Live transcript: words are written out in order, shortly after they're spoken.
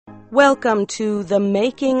Welcome to The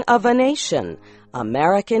Making of a Nation,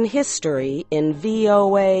 American History in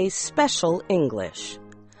VOA Special English.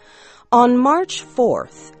 On March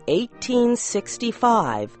 4th,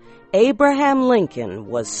 1865, Abraham Lincoln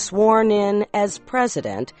was sworn in as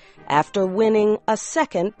president after winning a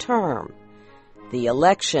second term. The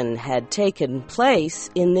election had taken place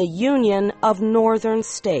in the Union of Northern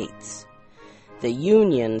States. The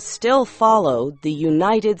Union still followed the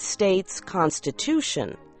United States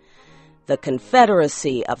Constitution. The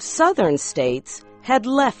Confederacy of Southern States had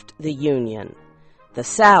left the Union. The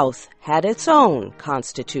South had its own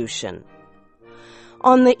constitution.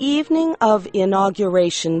 On the evening of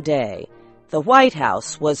Inauguration Day, the White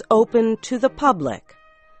House was open to the public.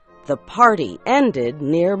 The party ended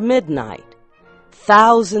near midnight.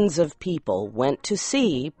 Thousands of people went to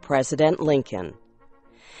see President Lincoln.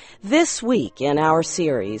 This week in our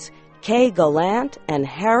series, Kay Gallant and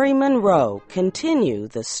Harry Monroe continue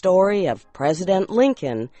the story of President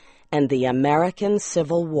Lincoln and the American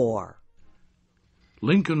Civil War.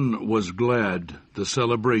 Lincoln was glad the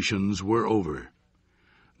celebrations were over.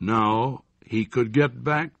 Now he could get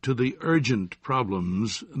back to the urgent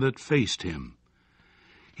problems that faced him.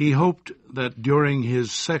 He hoped that during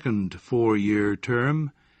his second 4-year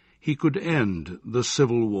term he could end the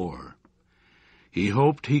Civil War. He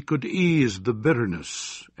hoped he could ease the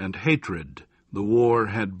bitterness and hatred the war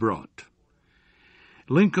had brought.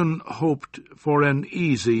 Lincoln hoped for an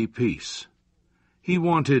easy peace. He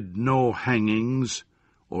wanted no hangings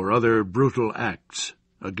or other brutal acts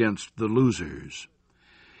against the losers.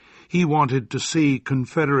 He wanted to see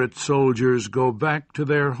Confederate soldiers go back to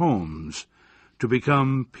their homes to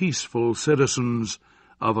become peaceful citizens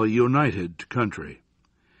of a united country.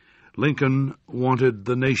 Lincoln wanted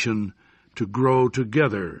the nation to grow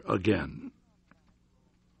together again.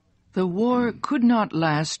 The war could not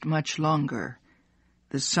last much longer.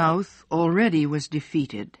 The South already was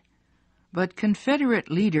defeated, but Confederate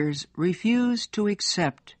leaders refused to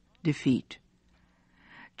accept defeat.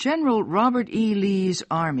 General Robert E. Lee's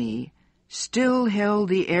army still held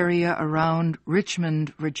the area around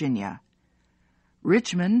Richmond, Virginia.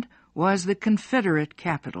 Richmond was the Confederate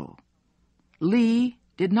capital. Lee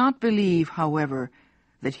did not believe, however,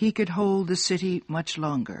 that he could hold the city much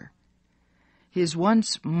longer. His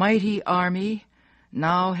once mighty army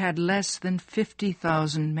now had less than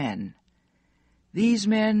 50,000 men. These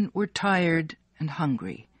men were tired and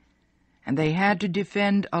hungry, and they had to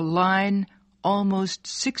defend a line almost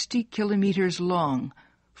 60 kilometers long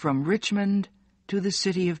from Richmond to the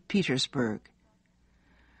city of Petersburg.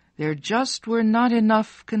 There just were not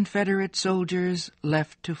enough Confederate soldiers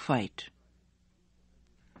left to fight.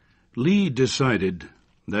 Lee decided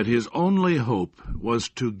that his only hope was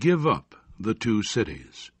to give up the two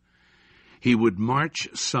cities. He would march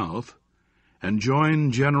south and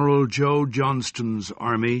join General Joe Johnston's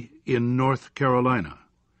army in North Carolina.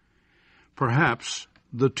 Perhaps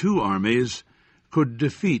the two armies could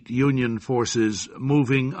defeat Union forces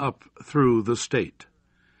moving up through the state.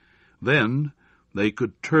 Then they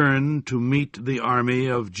could turn to meet the army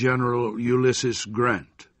of General Ulysses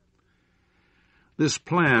Grant. This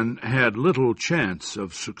plan had little chance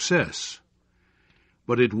of success,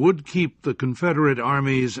 but it would keep the Confederate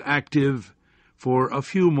armies active for a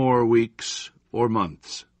few more weeks or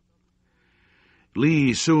months.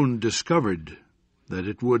 Lee soon discovered that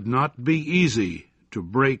it would not be easy to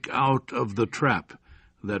break out of the trap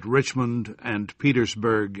that Richmond and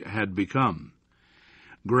Petersburg had become.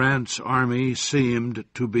 Grant's army seemed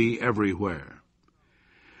to be everywhere.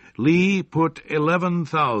 Lee put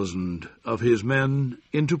 11,000 of his men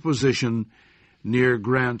into position near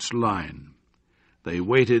Grant's line. They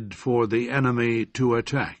waited for the enemy to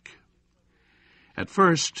attack. At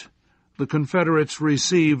first, the Confederates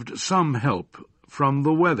received some help from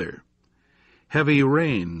the weather. Heavy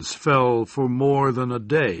rains fell for more than a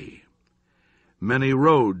day. Many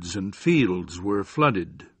roads and fields were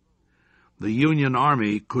flooded. The Union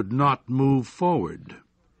army could not move forward.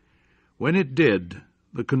 When it did,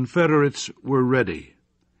 the Confederates were ready.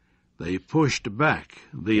 They pushed back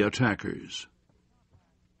the attackers.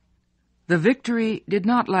 The victory did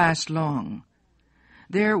not last long.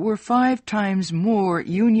 There were 5 times more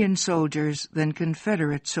Union soldiers than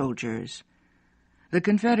Confederate soldiers. The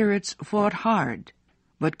Confederates fought hard,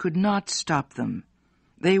 but could not stop them.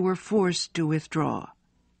 They were forced to withdraw.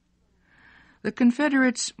 The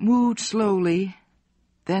Confederates moved slowly,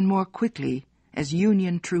 then more quickly as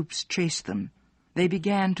Union troops chased them. They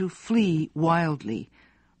began to flee wildly.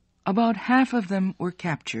 About half of them were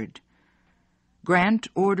captured. Grant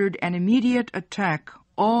ordered an immediate attack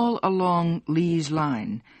all along Lee's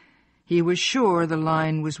line. He was sure the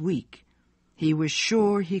line was weak. He was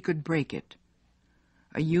sure he could break it.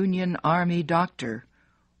 A Union Army doctor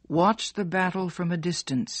watched the battle from a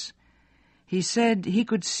distance. He said he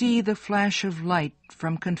could see the flash of light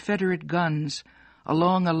from Confederate guns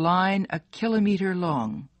along a line 1 kilometer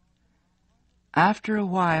long. After a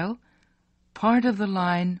while, part of the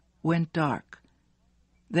line went dark.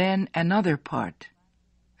 Then another part,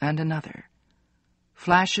 and another.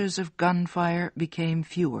 Flashes of gunfire became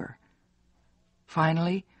fewer.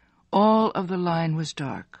 Finally, all of the line was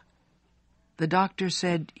dark. The doctor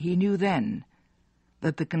said he knew then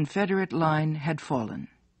that the Confederate line had fallen.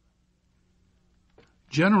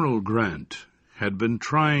 General Grant had been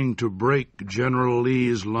trying to break General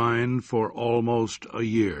Lee's line for almost a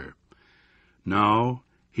year. Now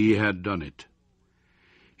he had done it.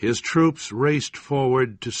 His troops raced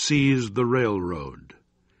forward to seize the railroad.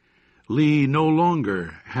 Lee no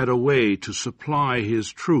longer had a way to supply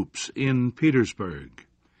his troops in Petersburg.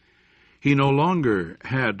 He no longer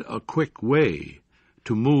had a quick way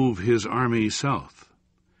to move his army south.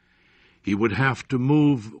 He would have to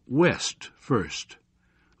move west first,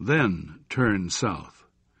 then turn south.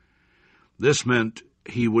 This meant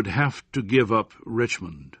he would have to give up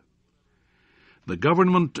Richmond. The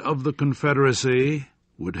government of the Confederacy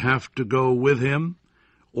would have to go with him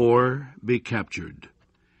or be captured.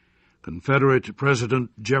 Confederate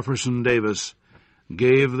President Jefferson Davis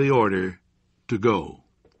gave the order to go.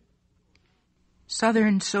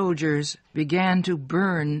 Southern soldiers began to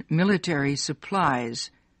burn military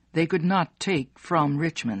supplies they could not take from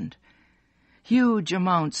Richmond. Huge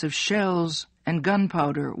amounts of shells and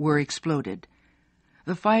gunpowder were exploded.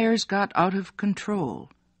 The fires got out of control.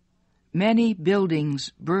 Many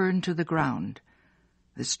buildings burned to the ground.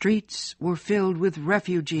 The streets were filled with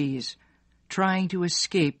refugees trying to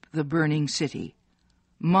escape the burning city.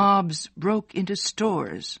 Mobs broke into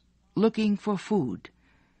stores looking for food.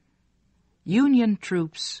 Union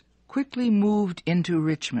troops quickly moved into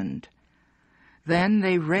Richmond. Then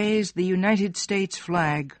they raised the United States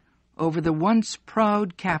flag over the once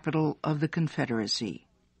proud capital of the Confederacy.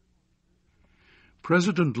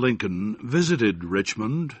 President Lincoln visited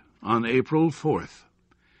Richmond on April 4th.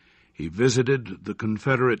 He visited the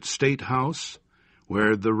Confederate State House,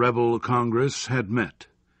 where the rebel Congress had met.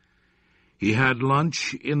 He had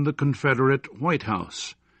lunch in the Confederate White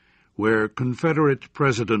House, where Confederate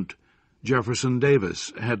President Jefferson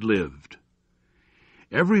Davis had lived.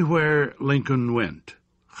 Everywhere Lincoln went,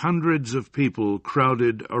 hundreds of people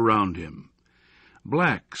crowded around him.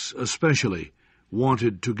 Blacks, especially,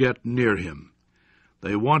 wanted to get near him.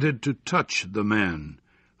 They wanted to touch the man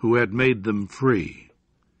who had made them free.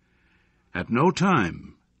 At no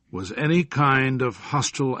time was any kind of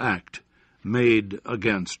hostile act made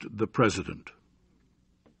against the president.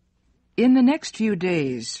 In the next few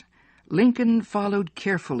days, Lincoln followed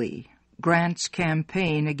carefully Grant's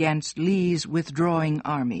campaign against Lee's withdrawing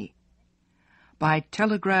army. By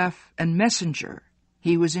telegraph and messenger,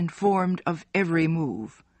 he was informed of every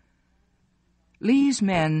move. Lee's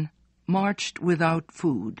men marched without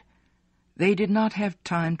food. They did not have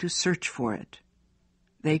time to search for it.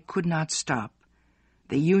 They could not stop.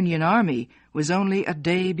 The Union Army was only a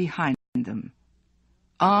day behind them.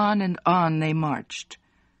 On and on they marched,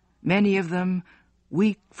 many of them,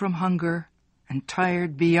 weak from hunger and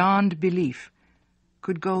tired beyond belief,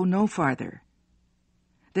 could go no farther.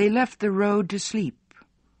 They left the road to sleep.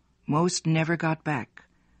 Most never got back.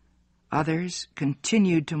 Others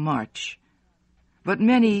continued to march, but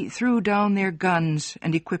many threw down their guns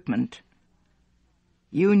and equipment.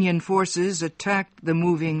 Union forces attacked the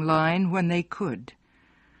moving line when they could.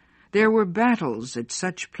 There were battles at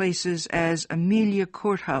such places as Amelia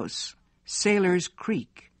Courthouse, Sailor's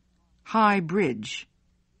Creek, High Bridge,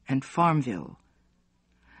 and Farmville.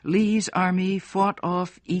 Lee's army fought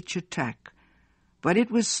off each attack, but it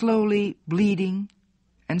was slowly bleeding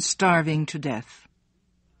and starving to death.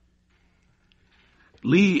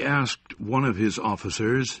 Lee asked one of his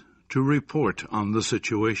officers to report on the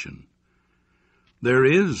situation. "There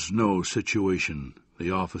is no situation," the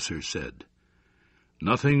officer said.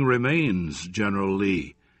 "Nothing remains, General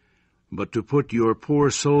Lee, but to put your poor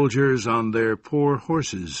soldiers on their poor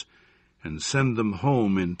horses and send them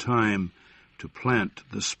home in time to plant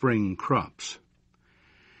the spring crops."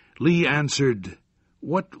 Lee answered,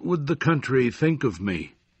 "What would the country think of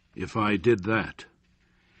me if I did that?"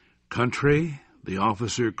 "Country?" the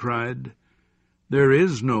officer cried. "There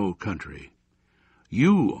is no country.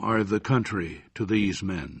 You are the country to these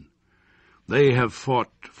men. They have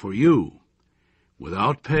fought for you,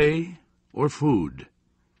 without pay or food.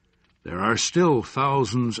 There are still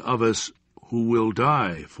thousands of us who will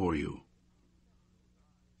die for you."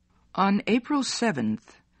 On April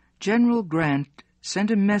 7th, General Grant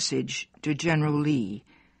sent a message to General Lee.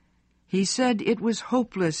 He said it was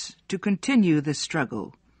hopeless to continue the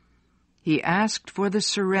struggle. He asked for the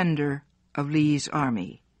surrender of Lee's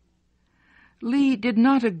army. Lee did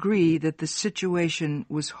not agree that the situation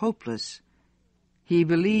was hopeless. He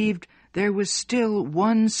believed there was still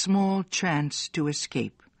one small chance to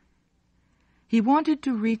escape. He wanted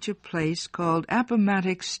to reach a place called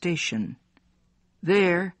Appomattox Station.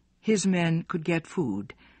 There, his men could get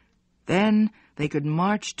food. Then they could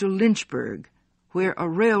march to Lynchburg, where a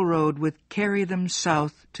railroad would carry them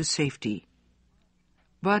south to safety.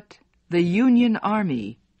 But the Union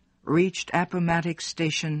Army reached Appomattox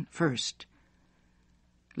Station first.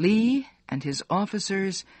 Lee and his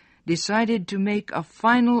officers decided to make a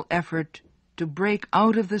final effort to break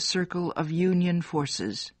out of the circle of Union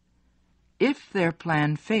forces. If their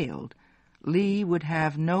plan failed, Lee would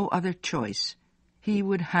have no other choice. He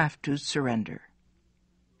would have to surrender.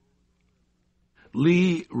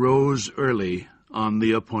 Lee rose early on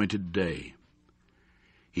the appointed day.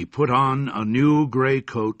 He put on a new gray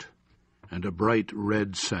coat and a bright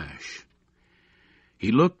red sash.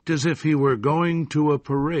 He looked as if he were going to a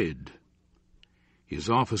parade. His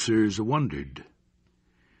officers wondered.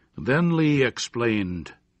 Then Lee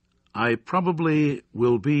explained, "I probably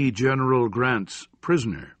will be General Grant's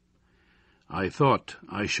prisoner. I thought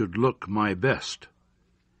I should look my best."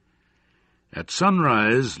 At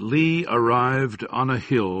sunrise, Lee arrived on a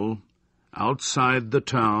hill outside the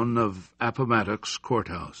town of Appomattox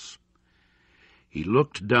Courthouse. He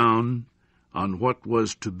looked down on what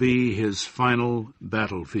was to be his final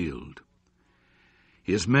battlefield.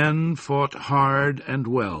 His men fought hard and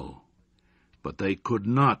well, but they could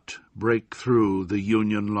not break through the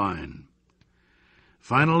Union line.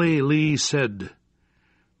 Finally, Lee said,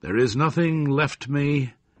 "There is nothing left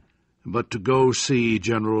me but to go see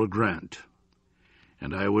General Grant,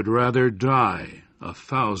 and I would rather die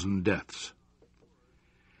 1,000 deaths."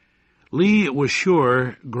 Lee was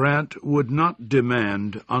sure Grant would not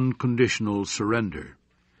demand unconditional surrender.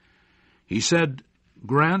 He said,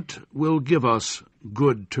 "Grant will give us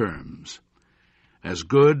good terms, as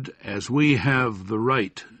good as we have the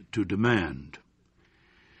right to demand.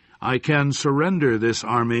 I can surrender this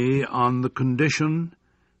army on the condition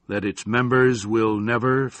that its members will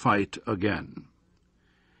never fight again."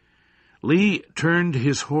 Lee turned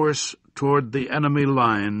his horse toward the enemy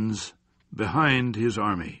lines behind his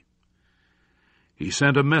army. He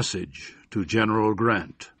sent a message to General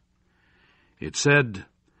Grant. It said,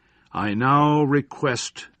 "I now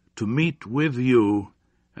request to meet with you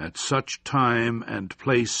at such time and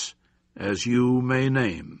place as you may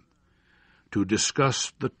name, to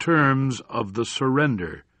discuss the terms of the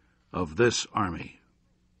surrender of this army."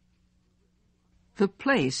 The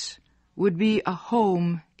place would be a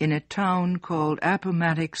home in a town called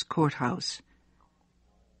Appomattox Courthouse.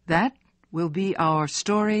 That will be our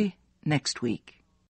story next week.